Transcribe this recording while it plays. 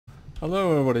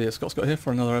Hello everybody, it's Scott here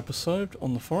for another episode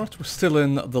on the forest. We're still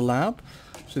in the lab.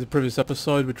 So the previous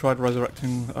episode we tried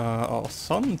resurrecting our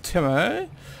son, Timmy,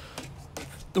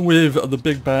 with the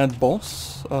big bad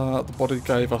boss. The body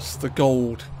gave us the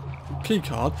gold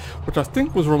keycard, which I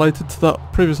think was related to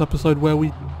that previous episode where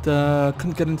we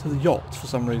couldn't get into the yacht for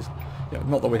some reason. Yeah,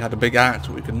 not that we had a big axe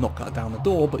where we could knock that down the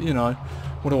door, but you know,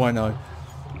 what do I know.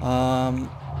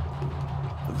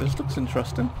 This looks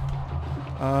interesting.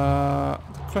 The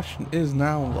question is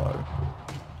now though,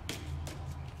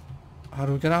 how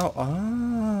do we get out?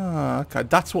 Ah, okay,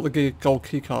 that's what the gold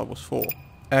keycard was for.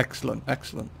 Excellent,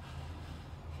 excellent.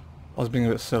 I was being a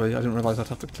bit silly, I didn't realise I'd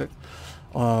have to click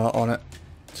on it.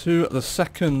 To the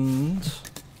second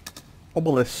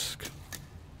obelisk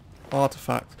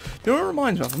artifact. You know what it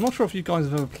reminds me of? I'm not sure if you guys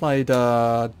have ever played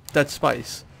Dead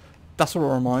Space. That's what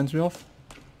it reminds me of.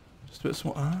 Just a bit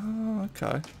small. Ah,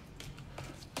 okay.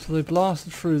 So they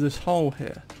blasted through this hole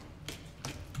here.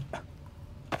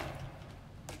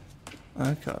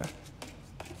 Okay.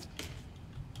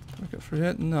 Can I get through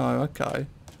here? No, okay.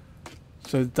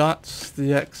 So that's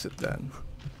the exit then.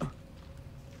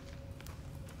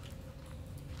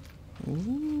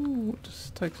 Ooh, it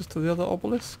just takes us to the other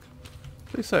obelisk?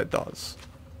 Please say it does.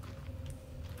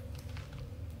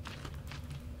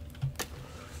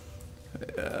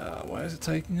 Yeah, where is it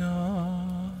taking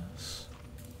us?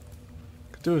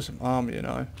 Could do with some armor, you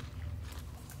know.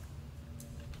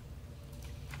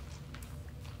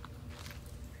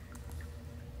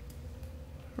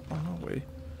 Where are we?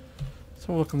 Let's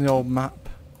have a look on the old map.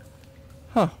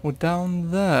 Huh, we're down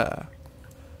there.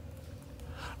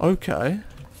 Okay.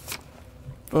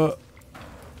 But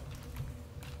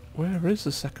where is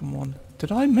the second one?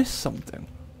 Did I miss something?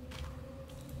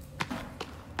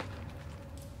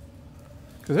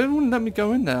 Because it wouldn't let me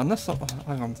go in there unless I...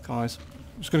 hang on, guys.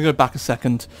 I'm just going to go back a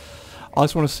second. I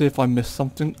just want to see if I missed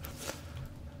something.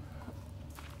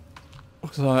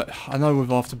 Because I know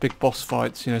with after big boss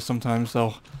fights, you know, sometimes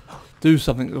they'll do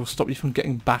something that will stop you from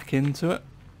getting back into it.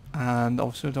 And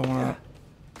obviously I don't want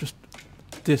to just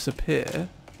disappear.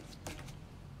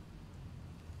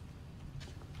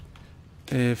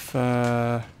 If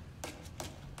I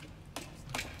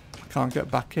can't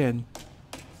get back in.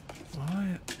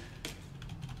 Right.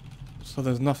 So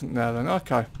there's nothing there then.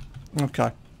 Okay.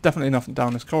 Okay. Definitely nothing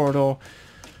down this corridor.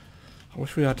 I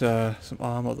wish we had some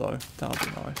armor though. That would be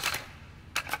nice.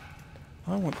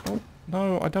 I want... oh,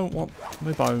 no, I don't want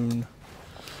my bone.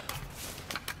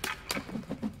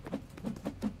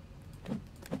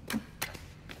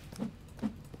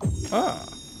 Ah.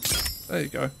 There you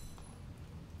go.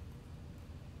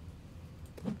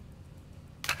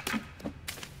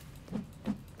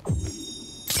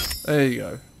 There you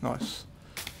go. Nice.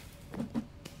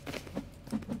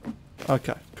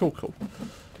 Okay. Cool, cool.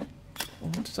 Oh,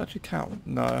 does that actually count?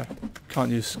 No. Can't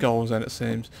use skulls then, it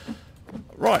seems.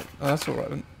 Right. Oh, that's alright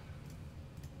then.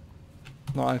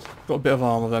 Nice. Got a bit of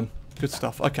armour then. Good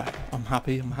stuff. Okay. I'm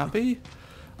happy. I'm happy.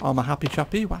 I'm a happy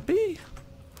chappy wappy.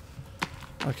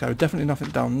 Okay. Definitely nothing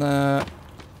down there.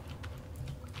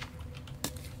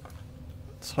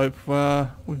 Let's hope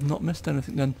we've not missed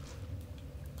anything then.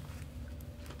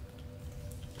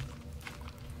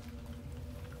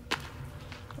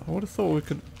 I would have thought we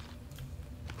could...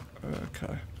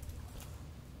 okay.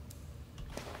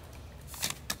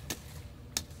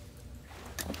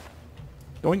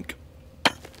 Yoink.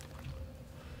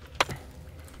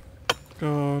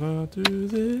 Gotta do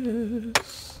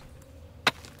this.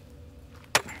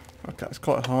 Okay, it's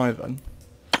quite high then.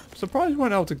 I'm surprised we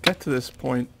weren't able to get to this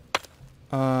point.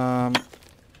 Yeah,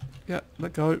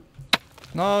 let go.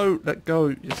 No, let go,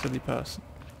 you silly person.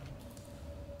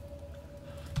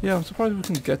 Yeah, I'm surprised we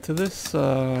can get to this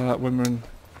when we're in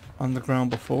underground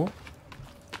before.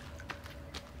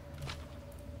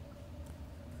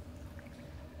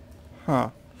 Huh.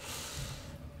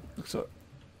 Looks like...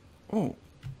 oh.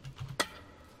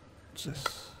 What's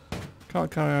this? Can't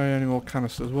carry any more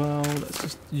canisters. Well, let's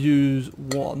just use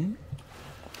one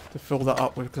to fill that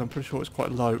up with, because I'm pretty sure it's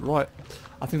quite low. Right.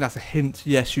 I think that's a hint.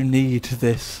 Yes, you need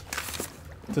this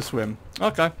to swim.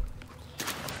 Okay.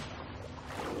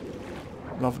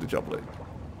 Lovely jubbly.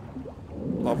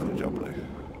 Lovely jubbly.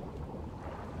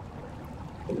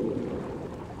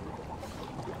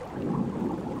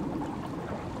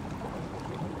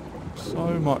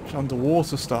 So much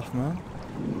underwater stuff, man.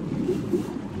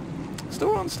 Still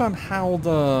don't understand how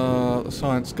the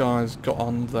science guys got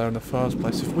on there in the first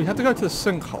place. If we had to go to the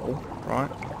sinkhole, right,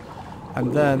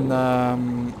 and then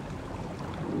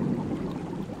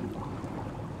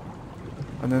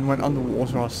went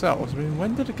underwater ourselves. I mean,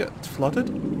 when did it get flooded?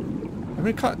 I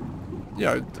mean, you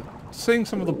know, seeing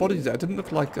some of the bodies there, it didn't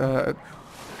look like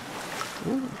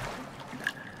Ooh.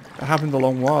 It happened a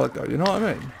long while ago, you know what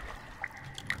I mean?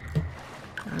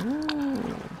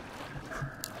 Ooh.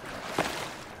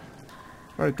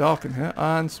 Very dark in here,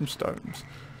 and some stones.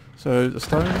 So the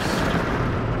stones...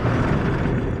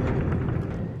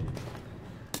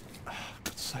 Oh, for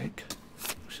God's sake.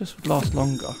 Wish this would last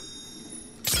longer.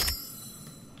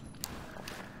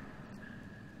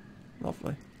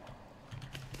 Lovely.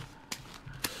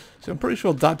 So I'm pretty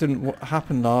sure that didn't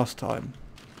happen last time.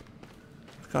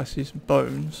 I see some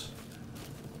bones.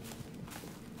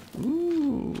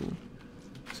 Ooh.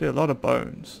 See a lot of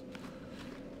bones.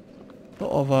 A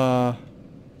lot of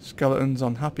skeletons,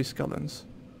 unhappy skeletons.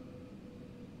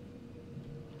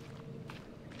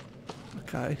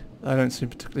 Okay. They don't seem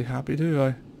particularly happy, do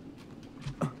they?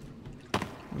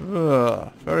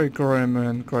 Ugh, very grim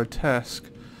and grotesque.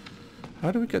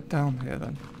 How do we get down here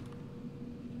then?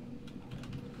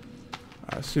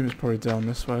 I assume it's probably down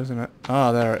this way, isn't it?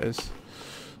 Ah, there it is.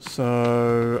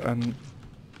 So, and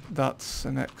that's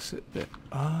an exit bit.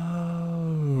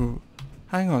 Oh,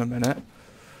 hang on a minute.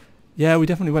 Yeah, we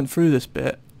definitely went through this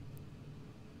bit.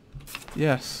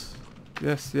 Yes,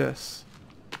 yes, yes.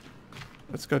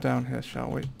 Let's go down here,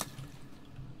 shall we?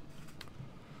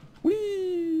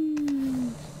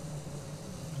 Whee!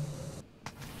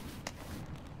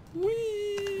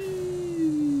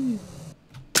 Whee!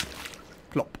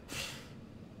 Plop.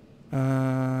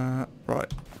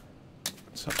 Right.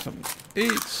 Let's have something to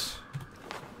eat.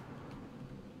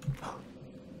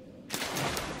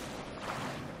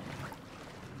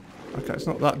 Okay, it's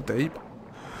not that deep.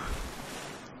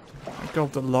 Thank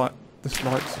God the light, this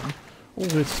light's on. All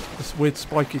this weird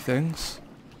spiky things.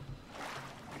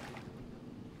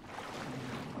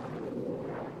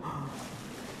 I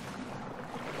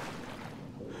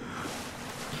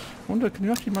wonder, can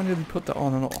you actually manually put that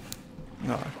on and off?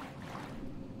 No.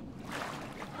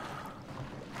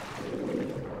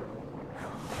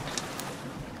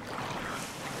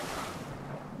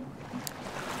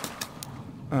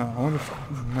 Oh, I wonder if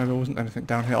maybe there wasn't anything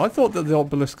down here. I thought that the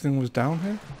obelisk thing was down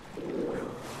here.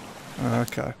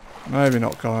 Okay. Maybe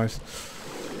not, guys.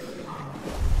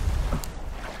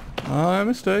 My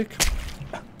mistake.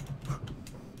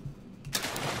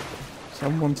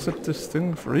 Someone set this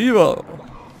thing for evil.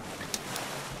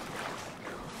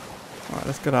 Alright,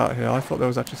 let's get out of here. I thought there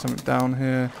was actually something down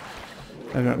here.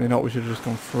 Evidently not, we should have just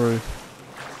gone through.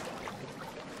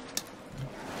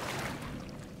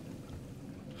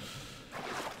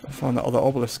 Find that other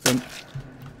obelisk then.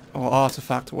 Or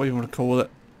artifact, what do you want to call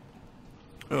it.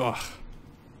 Ugh.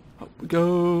 Up we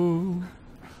go.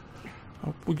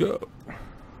 Up we go.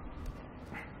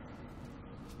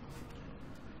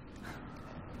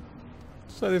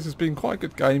 So this has been quite a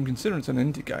good game considering it's an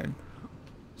indie game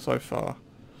so far.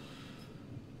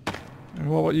 And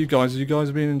what about you guys? Have you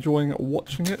guys been enjoying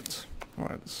watching it?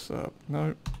 Alright, let's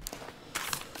no.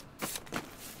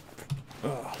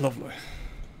 Oh, lovely.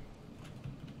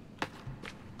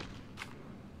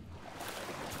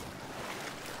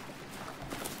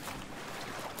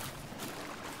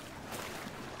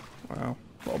 Wow,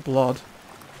 a lot of blood.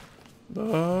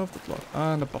 Love the blood.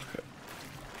 And a bucket.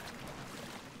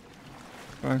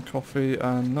 And coffee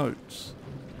and notes.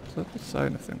 Does that say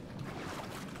anything?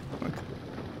 Okay.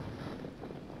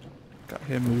 Got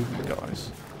here moving,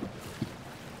 guys.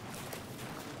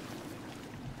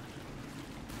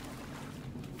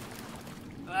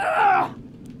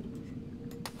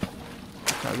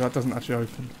 Okay, that doesn't actually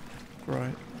open.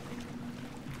 Great.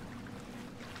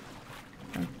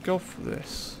 Thank God for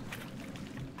this.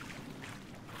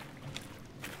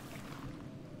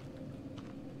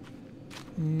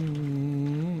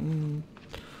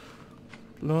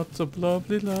 Lots of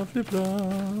lovely, lovely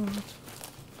blood.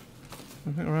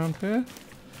 Anything around here?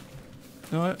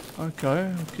 No,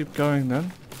 okay, I'll keep going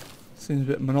then. Seems a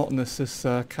bit monotonous this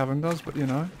cavern does, but you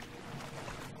know.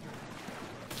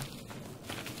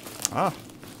 Ah!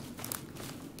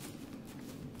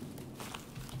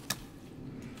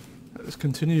 Let's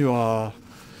continue our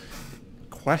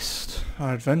quest,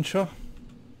 our adventure.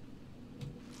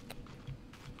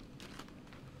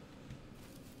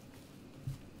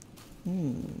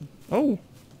 Oh,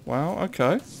 wow,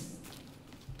 okay.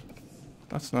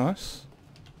 That's nice.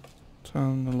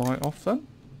 Turn the light off then.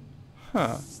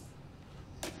 Huh.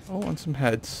 Oh, and some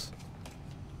heads.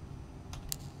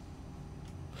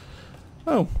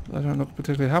 Oh, they don't look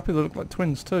particularly happy. They look like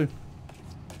twins too.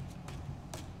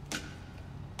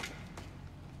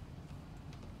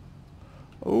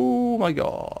 Oh my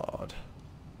God.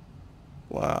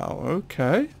 Wow,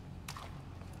 okay.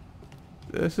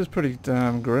 This is pretty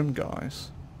damn grim,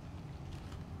 guys.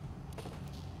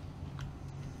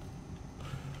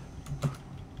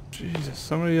 Jesus.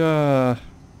 somebody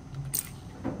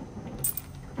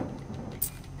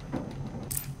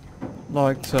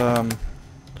liked I'm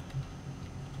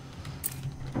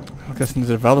guessing the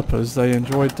developers, they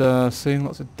enjoyed seeing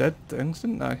lots of dead things,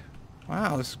 didn't they?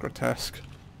 Wow, this is grotesque.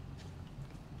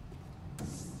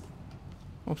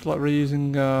 Looks like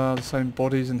reusing the same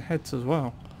bodies and heads as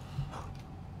well.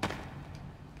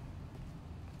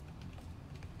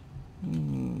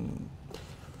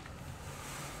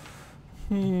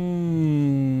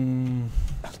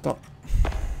 Stop.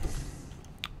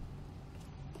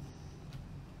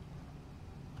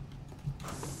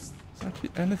 Is there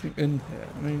actually anything in here?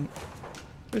 I mean,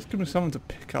 let's give me something to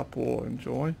pick up or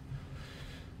enjoy.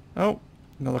 Oh,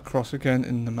 another cross again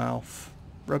in the mouth.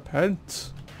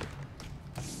 Repent.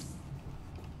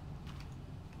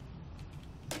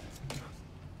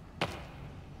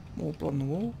 More blood on the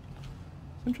wall.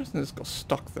 It's interesting it's got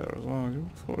stuck there as well. You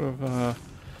sort of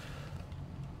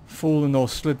fallen or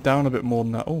slid down a bit more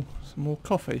than that. Oh, some more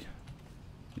coffee.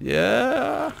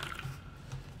 Yeah!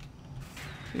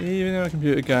 Even in a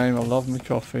computer game, I love my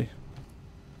coffee.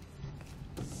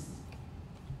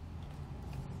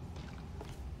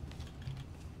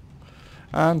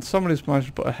 And somebody's managed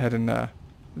to put a head in there.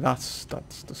 That's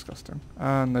disgusting.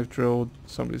 And they've drilled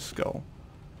somebody's skull.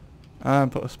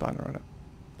 And put a spanner in it.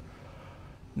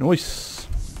 Nice.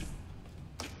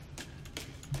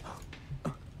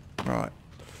 Right.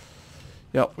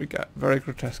 Yep, we get very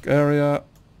grotesque area.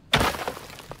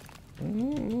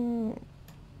 Ooh.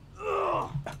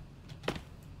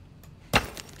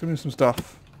 Give me some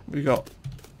stuff. What you got?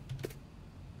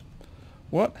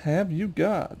 What have you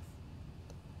got?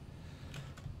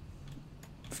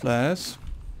 Flares.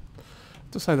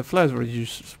 To say the flares were a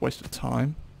useless waste of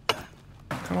time.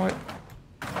 Can I?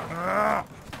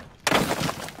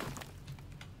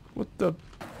 What the?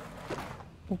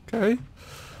 Okay.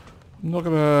 I'm not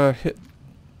gonna hit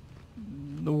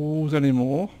the walls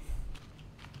anymore.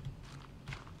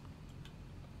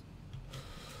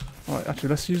 Right, actually,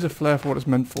 let's use a flare for what it's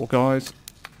meant for, guys.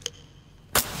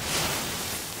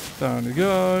 Down you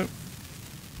go.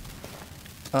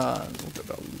 And we'll get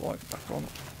that light back on.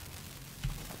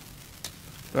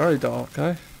 Very dark,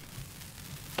 eh?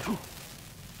 Let's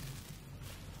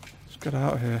get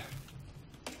out of here.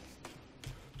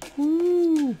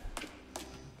 Woo!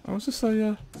 Oh, is this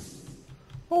a...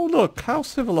 Oh, look, how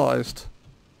civilized.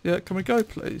 Yeah, can we go,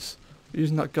 please?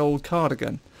 Using that gold card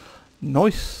again.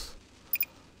 Nice.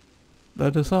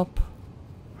 Let us up.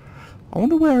 I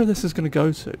wonder where this is going to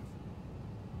go to.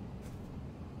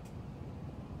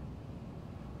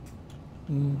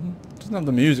 Doesn't have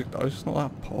the music though, it's not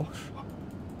that posh.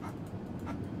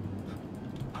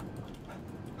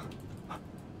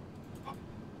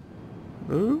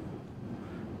 Ooh.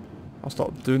 I'll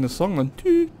start doing the song then.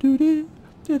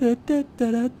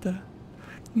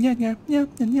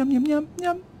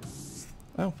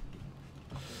 Oh.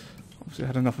 Obviously I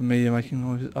had enough of me making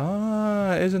noises.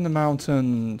 Ah, it is in the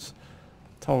mountains.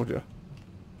 Told you.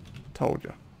 Told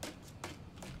you.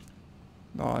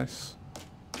 Nice.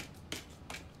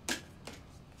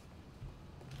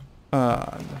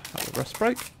 And have a rest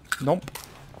break. Nope.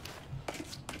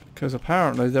 Because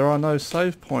apparently there are no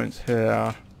save points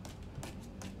here.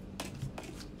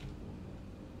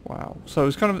 Wow. So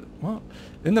it's kind of... What?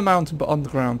 In the mountain but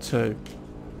underground too.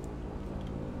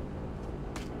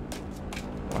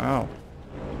 Wow.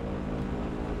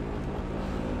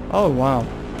 Oh wow.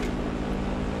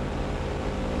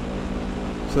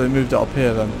 So they moved it up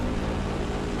here then.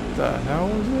 What the hell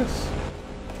is this?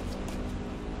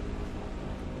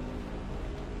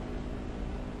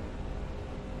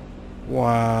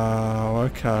 Wow,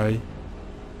 okay.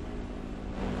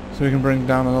 So we can bring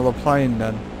down another plane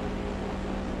then.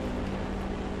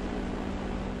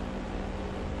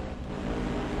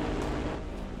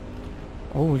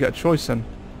 Oh, we get a choice then.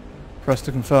 Press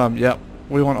to confirm. Yep,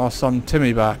 we want our son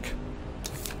Timmy back.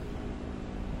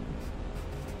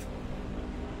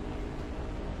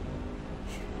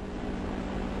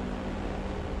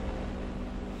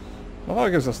 Well,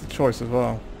 that gives us the choice as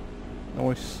well.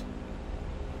 Nice.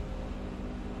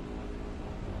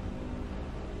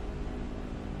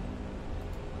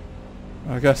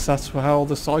 I guess that's how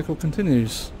the cycle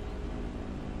continues.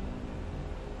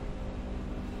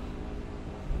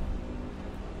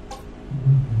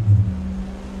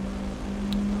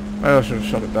 Maybe I should have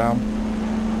shut it down.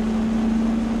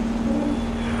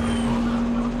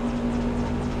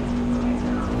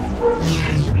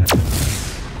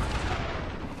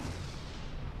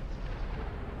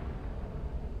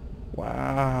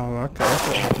 Wow, okay, that's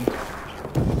what happened.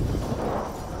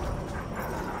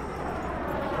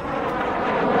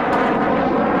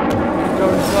 Go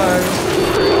inside.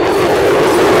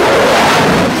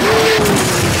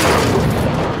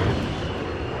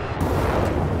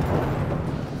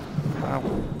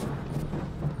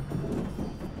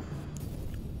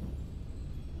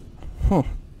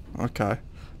 okay.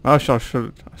 I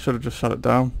should have just shut it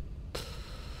down.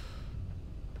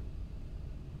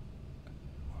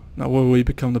 Now will we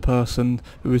become the person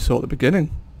who we saw at the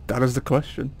beginning? That is the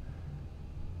question.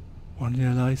 1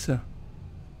 year later.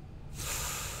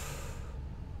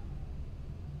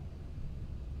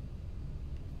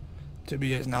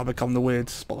 Timmy has now become the weird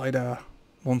spider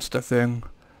monster thing.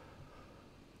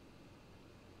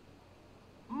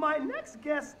 My next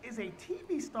guest is a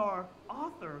TV star,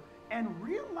 author, and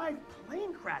real-life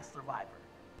plane crash survivor.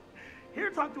 Here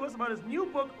to talk to us about his new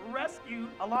book, Rescued,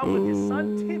 along with his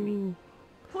son, Timmy.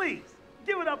 Please,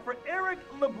 give it up for Eric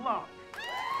LeBlanc.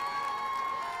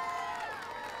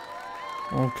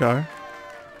 Okay.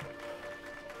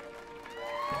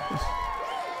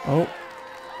 Oh.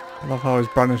 I love how he's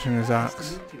brandishing his axe.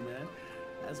 Nice to meet you, man.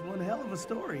 That's one hell of a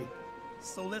story.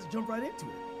 So let's jump right into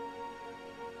it.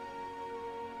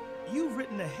 You've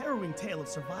written a harrowing tale of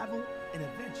survival and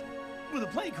adventure with a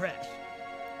plane crash.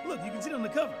 Look, you can see it on the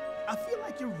cover. I feel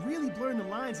like you're really blurring the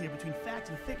lines here between fact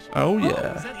and fiction. Oh,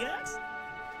 yeah. Is that the axe?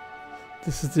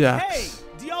 This is the axe. Hey,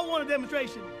 do y'all want a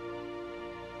demonstration?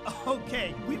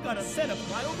 Okay, we've got a setup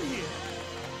right over here.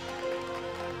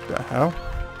 The hell?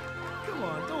 Come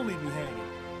on, don't leave me hanging.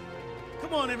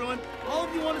 Come on, everyone. All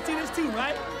of you want to see this too,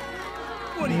 right?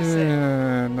 What do you say?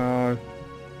 Yeah, no.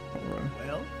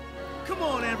 Well, come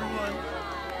on, everyone.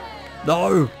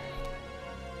 No!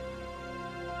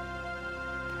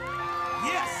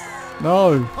 Yes!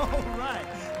 No! All right.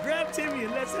 Grab Timmy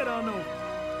and let's head on over.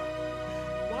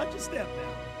 Watch your step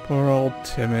now. Poor old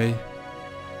Timmy.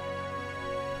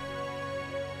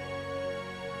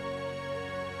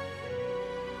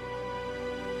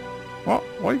 What?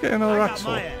 Why are you getting another axe I for?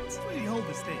 got my axe. Where do you hold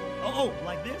this thing? Oh,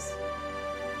 like this?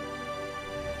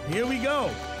 Here we go.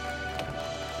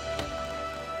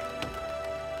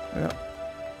 Yeah.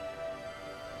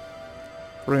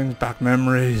 Brings back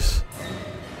memories.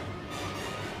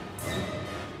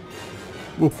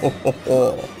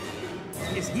 Whoa.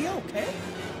 Is he okay?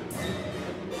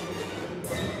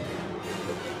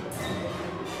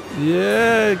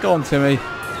 Yeah, go on, Timmy.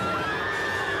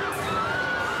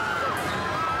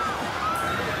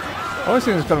 I always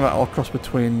think it's kind of like a cross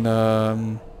between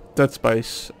Dead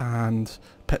Space and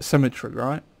Pet Cemetery,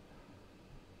 right?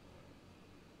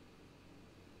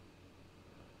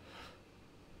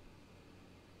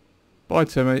 Bye,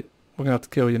 Timmy. We're gonna have to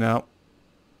kill you now.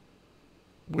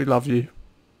 We love you.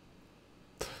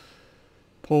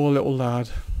 Poor little lad.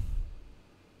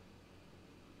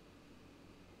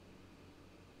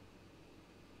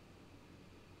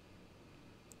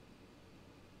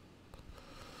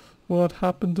 What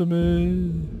happened to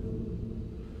me?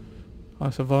 I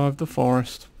survived the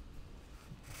forest.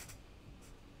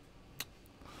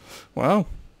 Well,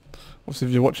 obviously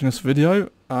if you're watching this video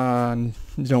and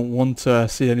you don't want to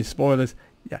see any spoilers,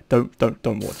 yeah, don't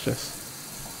watch this.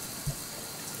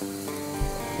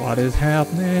 What is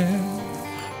happening?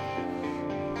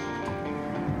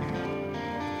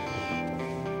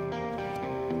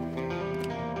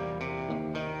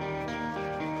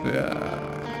 Yeah.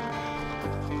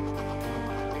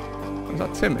 Is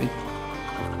that Timmy?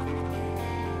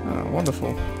 Oh,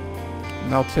 wonderful.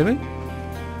 Now Timmy?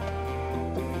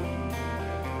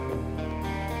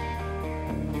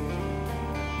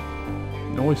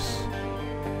 Nice.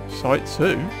 Site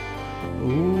 2?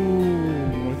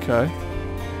 Ooh, okay.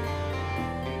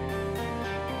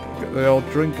 Get the old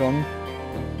drink on.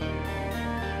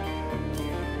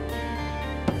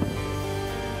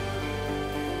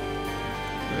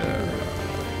 Yeah.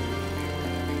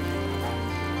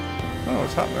 Oh,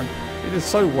 what's happening? He did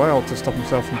so well to stop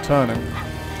himself from turning.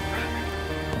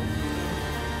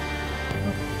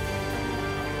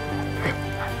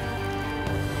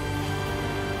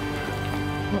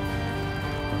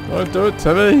 Don't do it,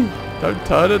 Timmy! Don't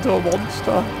turn into a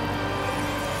monster!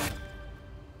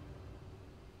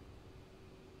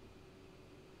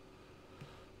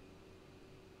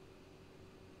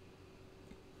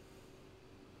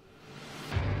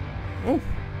 Oh,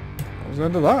 that was the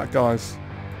end of that, guys.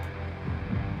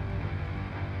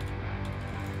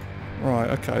 Right,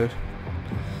 okay.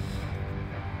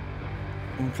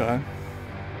 Okay.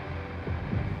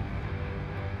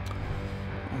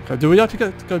 Okay, do we have to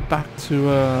go back to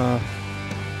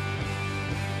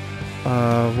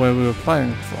where we were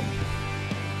playing from?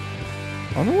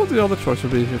 I don't know what the other choice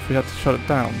would be if we had to shut it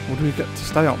down. Would we get to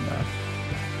stay on there?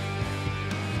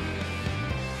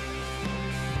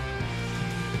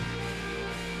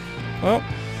 Well,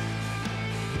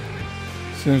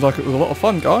 seems like it was a lot of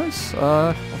fun, guys.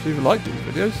 If you like these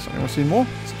videos and you want to see more,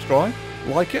 subscribe,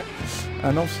 like it,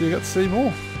 and obviously you get to see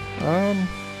more.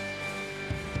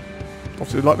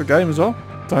 Obviously like the game as well.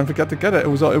 don't forget to get it. It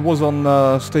was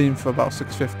on Steam for about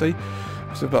 $6.50.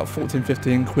 It's about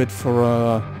 14-15 quid for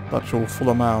the actual full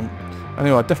amount.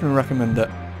 Anyway, I definitely recommend it.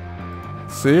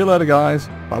 See you later, guys.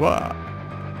 Bye bye.